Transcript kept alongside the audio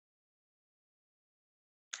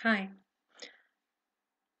Hi,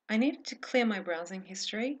 I needed to clear my browsing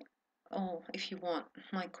history, or if you want,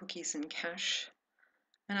 my cookies and cache,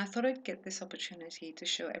 and I thought I'd get this opportunity to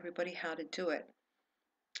show everybody how to do it.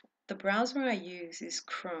 The browser I use is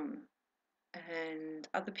Chrome, and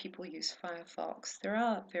other people use Firefox. There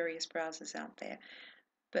are various browsers out there,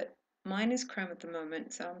 but mine is Chrome at the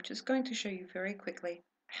moment, so I'm just going to show you very quickly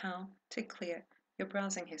how to clear your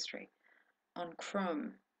browsing history on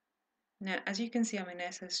Chrome. Now, as you can see, I'm in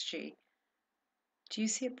SSG. Do you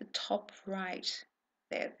see at the top right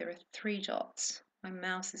there are three dots. My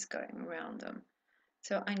mouse is going around them.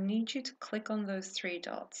 So I need you to click on those three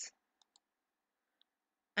dots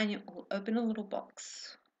and it will open a little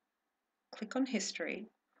box. Click on history,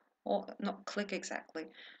 or not click exactly,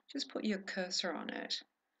 just put your cursor on it.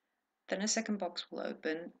 Then a second box will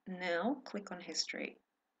open. Now click on history.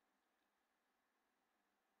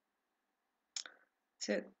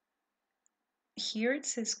 So here it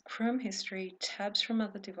says Chrome history, tabs from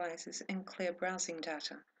other devices, and clear browsing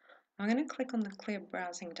data. I'm going to click on the clear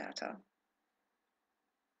browsing data.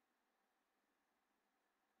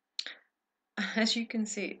 As you can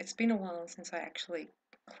see, it's been a while since I actually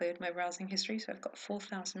cleared my browsing history, so I've got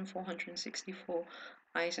 4,464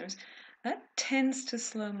 items. That tends to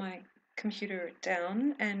slow my computer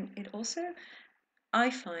down, and I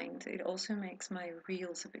find it also makes my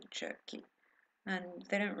reels a bit jerky, and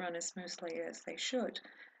they don't run as smoothly as they should.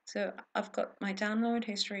 So I've got my download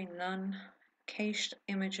history, none, cached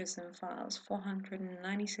images and files,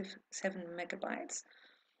 497 megabytes.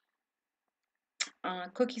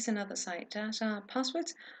 Cookies and other site data.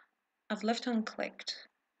 Passwords, I've left unclicked.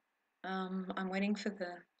 I'm waiting for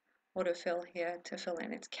the autofill here to fill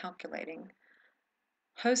in. It's calculating.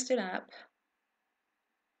 Hosted app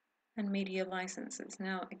and media licenses.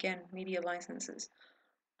 Now, again, media licenses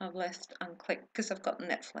I've left unclicked because I've got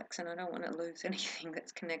Netflix and I don't want to lose anything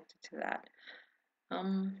that's connected to that.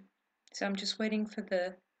 So I'm just waiting for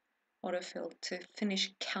the autofill to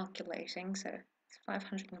finish calculating. So it's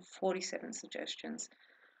 547 suggestions.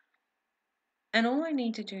 And all I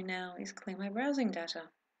need to do now is clear my browsing data.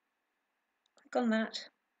 Click on that.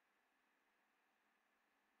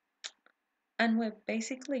 And we're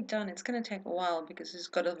basically done. It's going to take a while because it's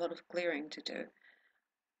got a lot of clearing to do.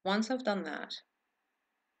 Once I've done that,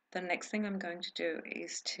 the next thing I'm going to do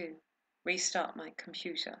is to restart my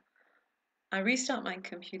computer. I restart my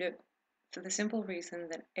computer for the simple reason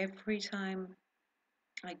that every time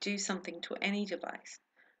I do something to any device,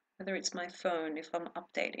 whether it's my phone, if I'm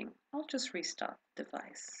updating, I'll just restart the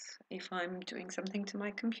device. If I'm doing something to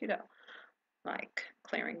my computer, like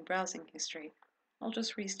clearing browsing history, I'll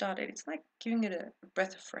just restart it. It's like giving it a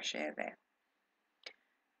breath of fresh air there.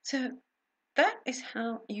 So that is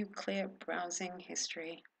how you clear browsing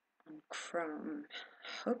history on Chrome.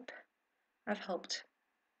 Hope I've helped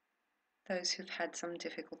those who've had some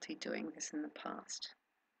difficulty doing this in the past.